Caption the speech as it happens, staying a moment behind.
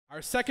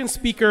Our second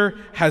speaker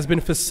has been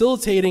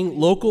facilitating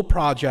local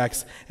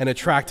projects and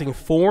attracting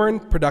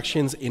foreign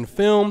productions in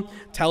film,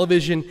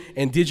 television,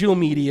 and digital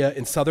media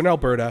in Southern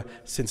Alberta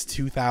since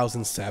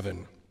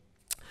 2007.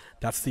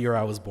 That's the year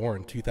I was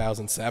born,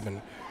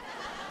 2007.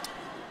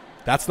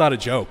 That's not a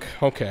joke,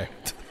 okay.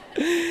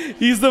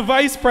 He's the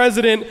Vice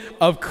President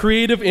of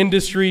Creative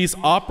Industries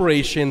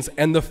Operations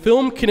and the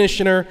Film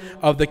Commissioner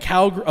of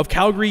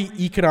Calgary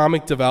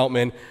Economic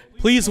Development.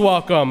 Please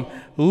welcome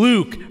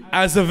Luke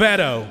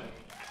Azevedo.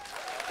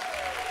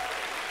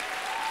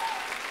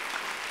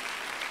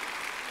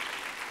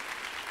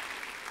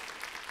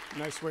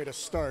 Nice way to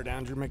start,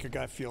 Andrew. Make a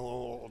guy feel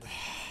old.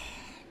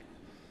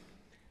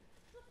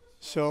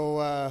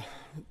 So,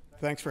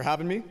 thanks for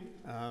having me.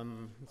 I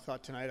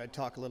thought tonight I'd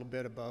talk a little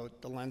bit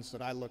about the lens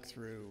that I look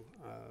through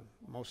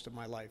most of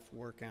my life,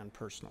 work and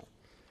personal.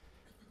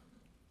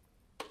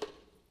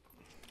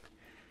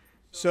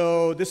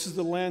 So this is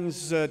the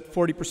lens that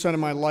 40% of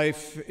my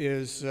life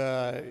is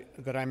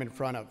that I'm in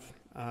front of.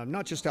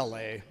 Not just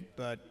LA,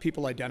 but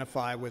people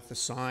identify with the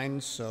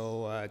signs,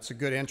 so it's a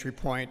good entry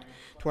point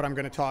to what I'm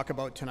going to talk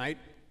about tonight.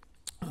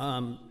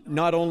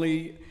 Not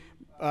only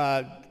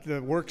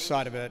the work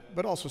side of it,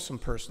 but also some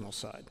personal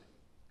side.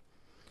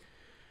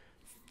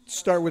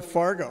 Start with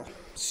Fargo.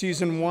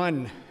 Season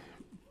 1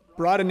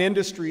 brought an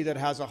industry that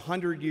has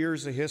 100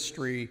 years of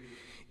history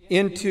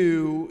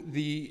into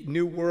the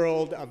new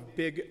world of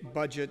big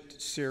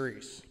budget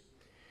series.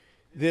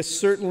 This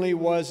certainly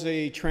was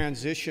a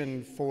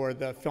transition for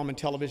the film and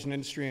television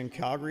industry in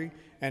Calgary,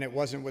 and it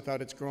wasn't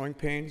without its growing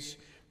pains,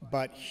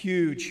 but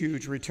huge,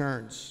 huge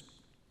returns.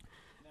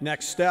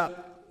 Next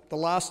step, The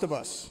Last of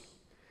Us,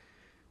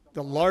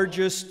 the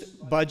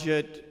largest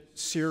budget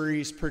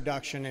series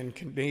production in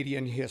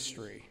Canadian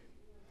history.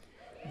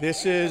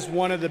 This is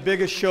one of the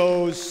biggest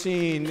shows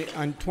seen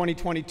in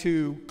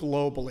 2022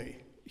 globally.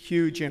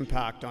 Huge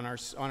impact on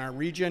our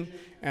region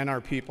and our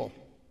people.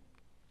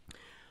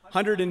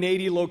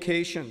 180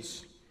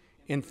 locations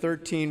in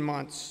 13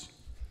 months.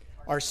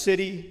 Our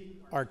city,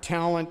 our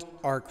talent,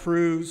 our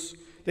crews,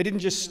 they didn't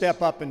just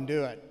step up and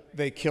do it,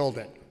 they killed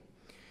it.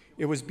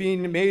 It was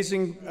been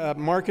amazing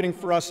marketing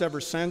for us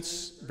ever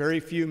since. Very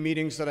few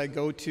meetings that I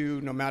go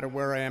to, no matter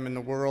where I am in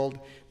the world,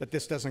 that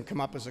this doesn't come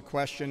up as a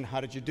question.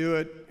 How did you do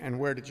it, and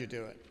where did you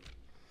do it?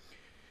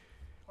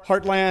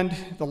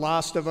 Heartland, The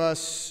Last of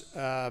Us,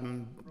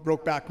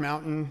 Brokeback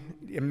Mountain.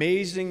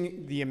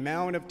 Amazing the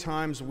amount of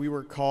times we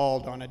were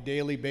called on a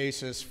daily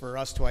basis for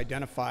us to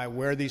identify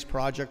where these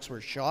projects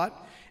were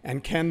shot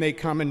and can they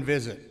come and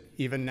visit,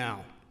 even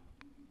now.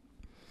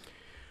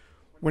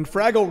 When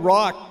Fraggle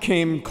Rock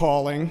came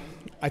calling,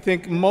 I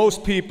think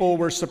most people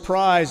were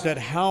surprised at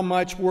how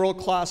much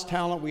world-class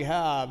talent we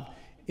have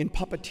in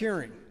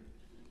puppeteering.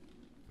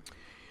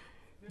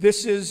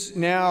 This is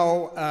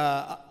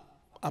now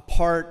a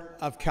part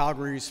of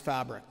Calgary's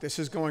fabric. This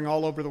is going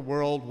all over the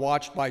world,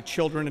 watched by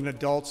children and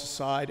adults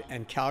aside,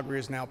 and Calgary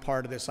is now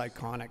part of this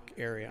iconic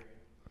area.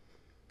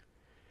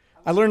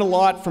 I learned a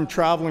lot from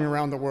traveling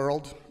around the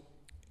world.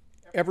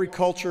 Every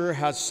culture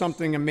has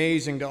something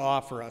amazing to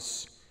offer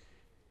us.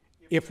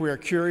 If we are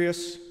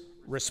curious,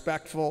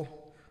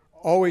 respectful,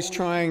 always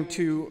trying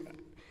to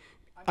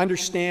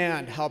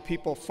understand how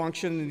people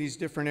function in these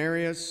different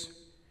areas,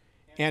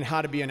 and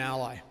how to be an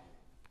ally.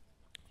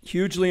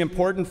 Hugely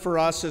important for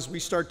us as we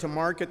start to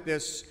market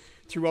this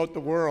throughout the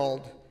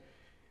world.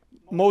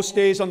 Most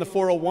days on the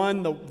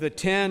 401, the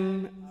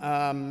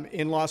 10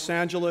 in Los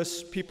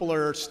Angeles, people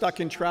are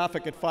stuck in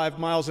traffic at 5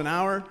 miles an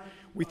hour.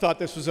 We thought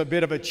this was a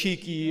bit of a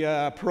cheeky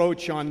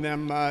approach on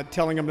them,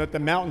 telling them that the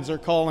mountains are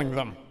calling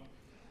them.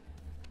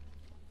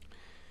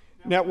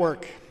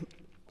 Network.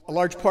 A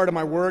large part of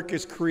my work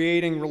is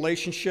creating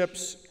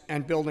relationships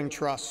and building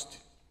trust.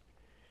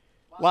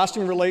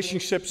 Lasting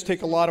relationships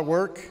take a lot of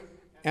work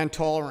and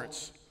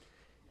tolerance.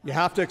 You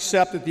have to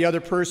accept that the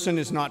other person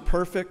is not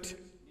perfect,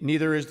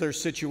 neither is their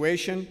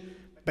situation,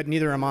 but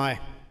neither am I.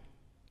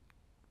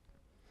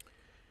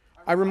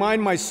 I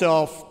remind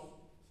myself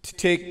to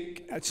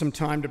take some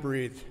time to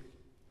breathe.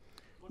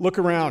 Look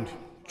around.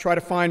 Try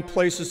to find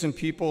places and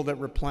people that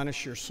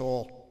replenish your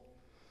soul.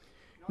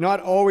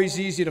 Not always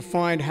easy to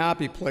find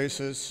happy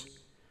places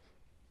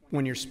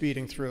when you're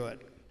speeding through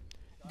it.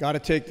 Got to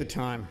take the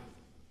time.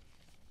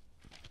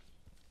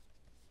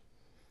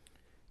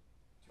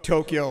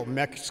 Tokyo,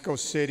 Mexico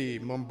City,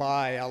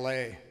 Mumbai,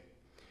 LA.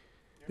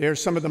 They are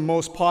some of the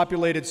most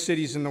populated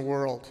cities in the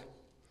world.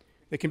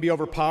 They can be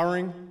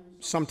overpowering.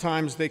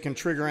 Sometimes they can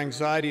trigger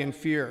anxiety and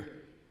fear.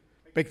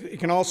 But it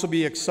can also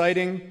be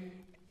exciting,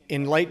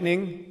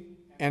 enlightening,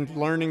 and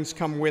learnings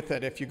come with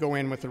it if you go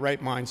in with the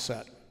right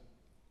mindset.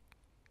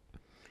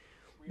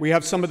 We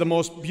have some of the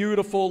most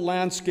beautiful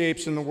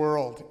landscapes in the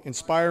world,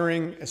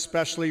 inspiring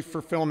especially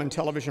for film and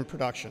television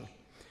production.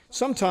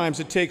 Sometimes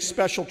it takes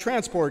special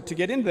transport to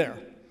get in there.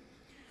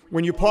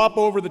 When you pop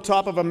over the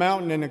top of a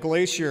mountain in a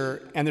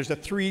glacier and there's a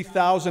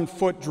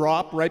 3,000-foot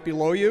drop right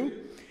below you,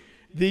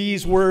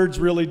 these words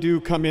really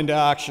do come into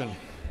action.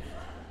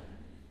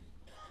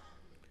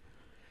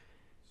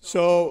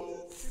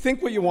 So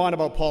think what you want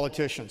about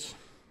politicians.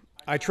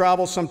 I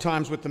travel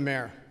sometimes with the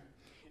mayor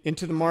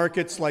into the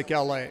markets like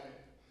LA.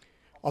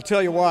 I'll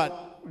tell you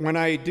what, when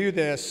I do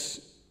this,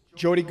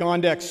 Jody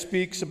Gondek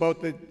speaks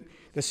about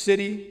the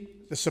city,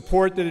 the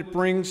support that it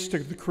brings to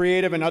the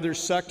creative and other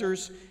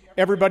sectors.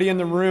 Everybody in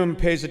the room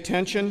pays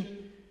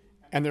attention,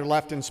 and they're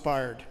left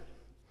inspired.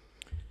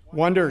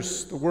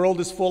 Wonders, the world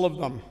is full of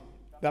them,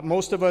 that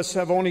most of us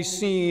have only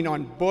seen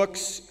on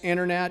books,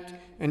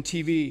 internet, and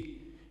TV.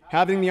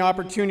 Having the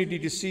opportunity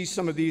to see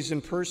some of these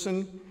in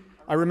person,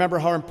 I remember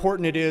how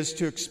important it is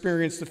to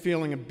experience the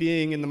feeling of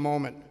being in the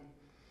moment.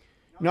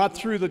 Not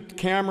through the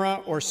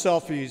camera or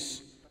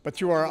selfies, but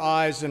through our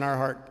eyes and our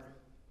heart.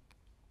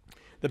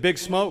 The Big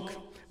Smoke,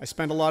 I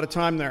spend a lot of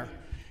time there.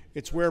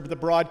 It's where the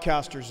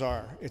broadcasters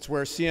are. It's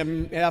where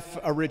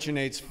CMF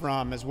originates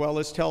from, as well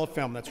as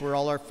Telefilm. That's where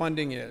all our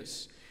funding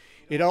is.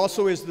 It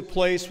also is the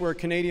place where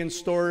Canadian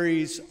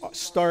stories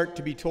start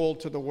to be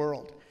told to the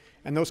world.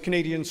 And those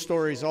Canadian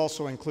stories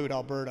also include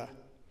Alberta.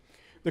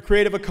 The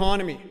creative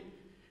economy.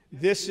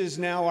 This is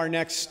now our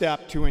next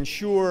step to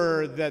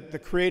ensure that the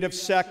creative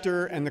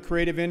sector and the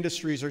creative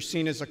industries are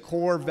seen as a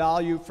core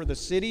value for the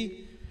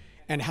city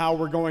and how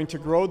we're going to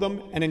grow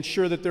them and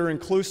ensure that they're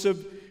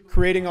inclusive,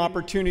 creating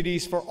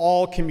opportunities for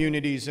all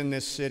communities in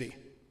this city.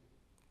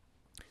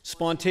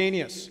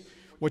 Spontaneous.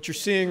 What you're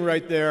seeing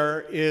right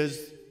there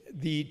is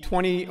the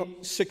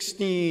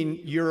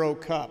 2016 Euro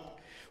Cup.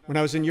 When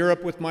I was in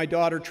Europe with my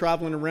daughter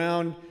traveling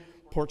around,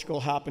 Portugal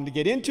happened to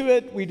get into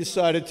it. We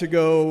decided to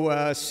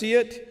go see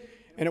it.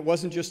 And it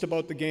wasn't just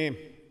about the game.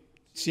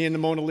 Seeing the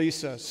Mona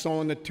Lisa,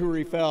 sewing the Tour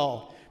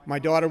Eiffel. My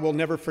daughter will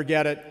never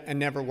forget it, and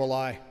never will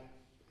I.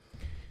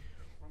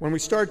 When we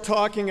start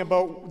talking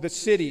about the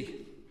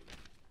city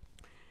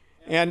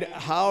and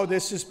how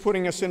this is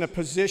putting us in a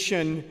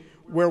position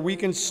where we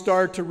can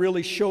start to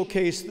really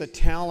showcase the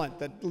talent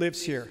that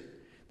lives here,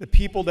 the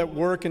people that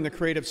work in the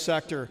creative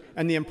sector,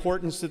 and the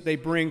importance that they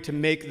bring to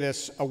make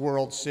this a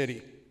world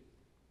city.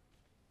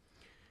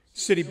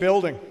 City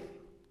building.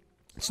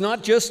 It's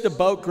not just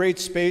about great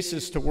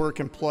spaces to work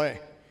and play.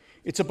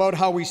 It's about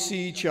how we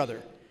see each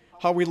other,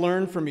 how we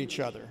learn from each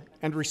other,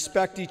 and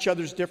respect each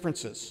other's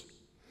differences.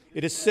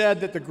 It is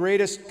said that the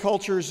greatest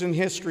cultures in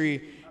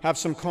history have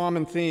some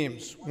common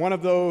themes. One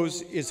of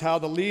those is how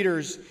the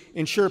leaders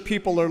ensure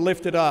people are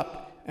lifted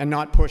up and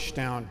not pushed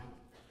down.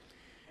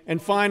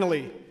 And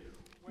finally,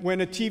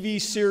 when a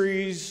TV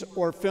series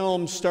or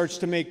film starts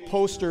to make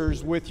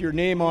posters with your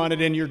name on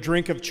it and your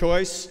drink of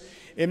choice,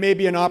 it may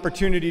be an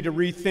opportunity to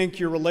rethink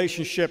your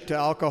relationship to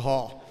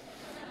alcohol.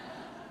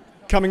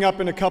 Coming up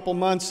in a couple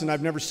months, and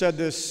I've never said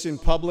this in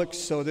public,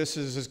 so this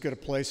is as good a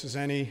place as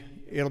any.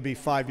 It'll be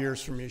 5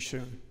 years from me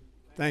soon.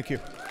 Thank you.